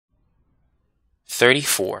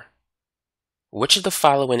34. Which of the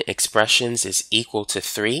following expressions is equal to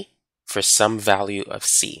 3 for some value of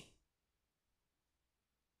c?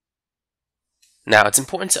 Now, it's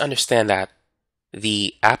important to understand that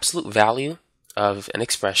the absolute value of an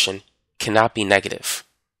expression cannot be negative.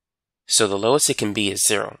 So the lowest it can be is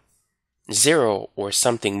 0. 0 or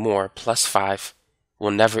something more plus 5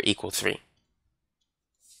 will never equal 3.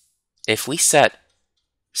 If we set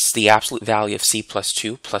the absolute value of c plus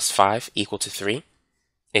 2 plus 5 equal to 3,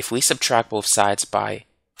 if we subtract both sides by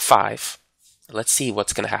 5, let's see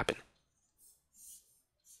what's going to happen.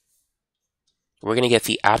 We're going to get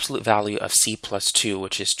the absolute value of c plus 2,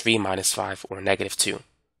 which is 3 minus 5, or negative 2.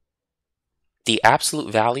 The absolute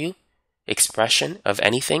value expression of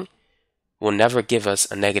anything will never give us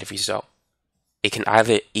a negative result. It can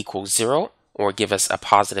either equal 0 or give us a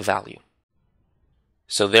positive value.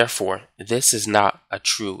 So therefore, this is not a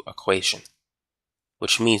true equation,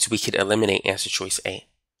 which means we could eliminate answer choice A.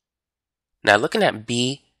 Now looking at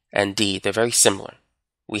B and D, they're very similar.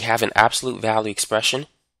 We have an absolute value expression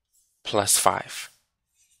plus 5.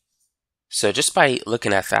 So just by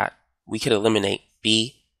looking at that, we could eliminate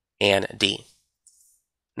B and D.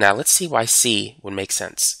 Now let's see why C would make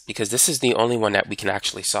sense, because this is the only one that we can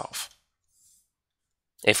actually solve.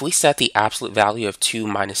 If we set the absolute value of 2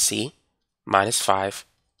 minus C minus 5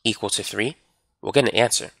 equal to 3, we'll get an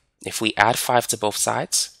answer. If we add 5 to both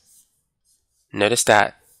sides, notice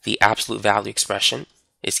that the absolute value expression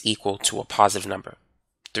is equal to a positive number.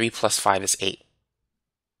 3 plus 5 is 8.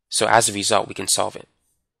 So as a result, we can solve it.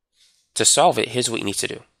 To solve it, here's what you need to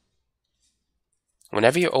do.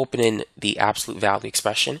 Whenever you're opening the absolute value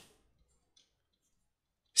expression,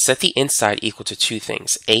 set the inside equal to two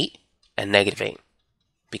things, 8 and negative 8,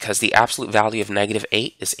 because the absolute value of negative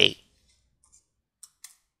 8 is 8.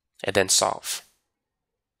 And then solve.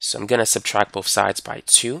 So I'm going to subtract both sides by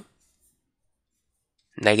 2.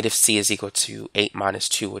 Negative c is equal to 8 minus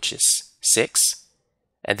 2, which is 6.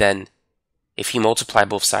 And then if you multiply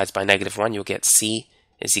both sides by negative 1, you'll get c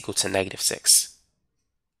is equal to negative 6.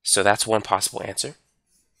 So that's one possible answer.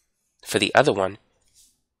 For the other one,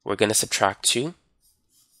 we're going to subtract 2.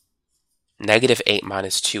 Negative 8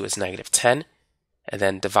 minus 2 is negative 10. And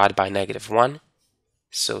then divide by negative 1.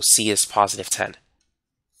 So c is positive 10.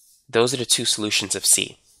 Those are the two solutions of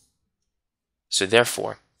c. So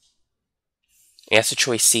therefore, answer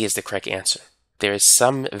choice C is the correct answer. There is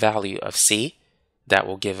some value of C that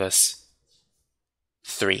will give us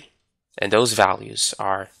 3. And those values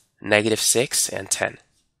are negative 6 and 10.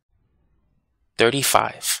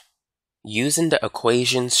 35. Using the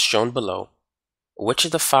equations shown below, which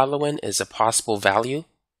of the following is a possible value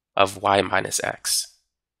of y minus x?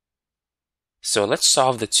 So let's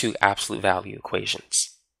solve the two absolute value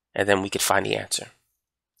equations, and then we could find the answer.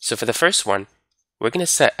 So for the first one, we're going to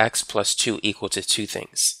set x plus 2 equal to two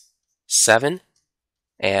things, 7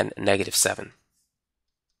 and negative 7.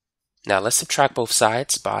 Now let's subtract both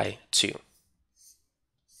sides by 2.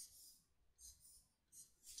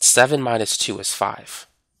 7 minus 2 is 5.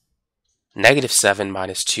 Negative 7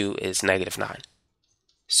 minus 2 is negative 9.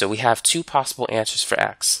 So we have two possible answers for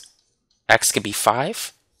x. X could be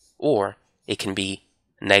 5, or it can be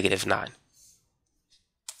negative 9.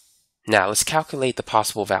 Now let's calculate the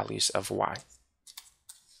possible values of y.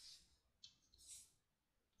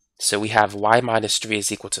 So we have y minus 3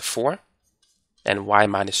 is equal to 4, and y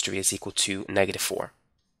minus 3 is equal to negative 4.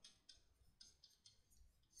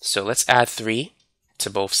 So let's add 3 to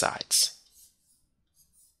both sides.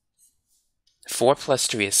 4 plus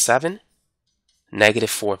 3 is 7.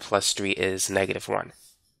 Negative 4 plus 3 is negative 1.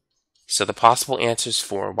 So the possible answers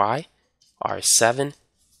for y are 7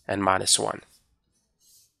 and minus 1.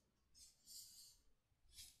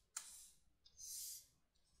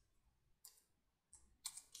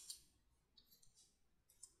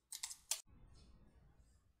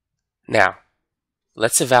 Now,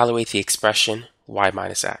 let's evaluate the expression y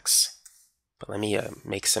minus x. But let me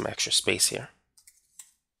make some extra space here.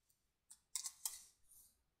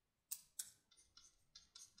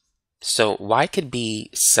 So y could be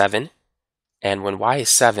 7, and when y is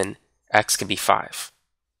 7, x could be 5.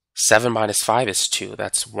 7 minus 5 is 2.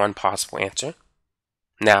 That's one possible answer.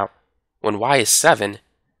 Now, when y is 7,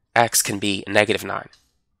 x can be negative 9.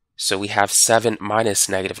 So we have 7 minus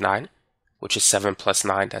negative 9, which is 7 plus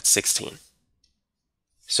 9, that's 16.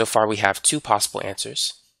 So far we have two possible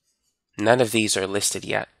answers. None of these are listed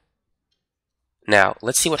yet. Now,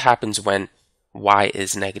 let's see what happens when y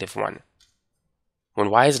is negative 1. When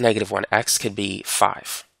y is negative 1, x could be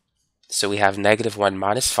 5. So we have negative 1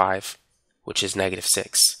 minus 5, which is negative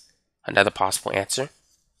 6. Another possible answer.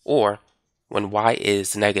 Or, when y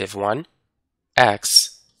is negative 1,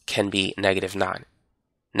 x can be negative 9.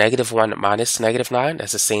 Negative 1 minus negative 9,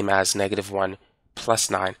 that's the same as negative 1 plus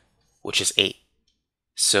 9, which is 8.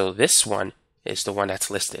 So this one is the one that's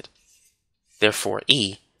listed. Therefore,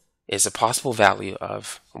 E is a possible value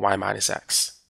of y minus x.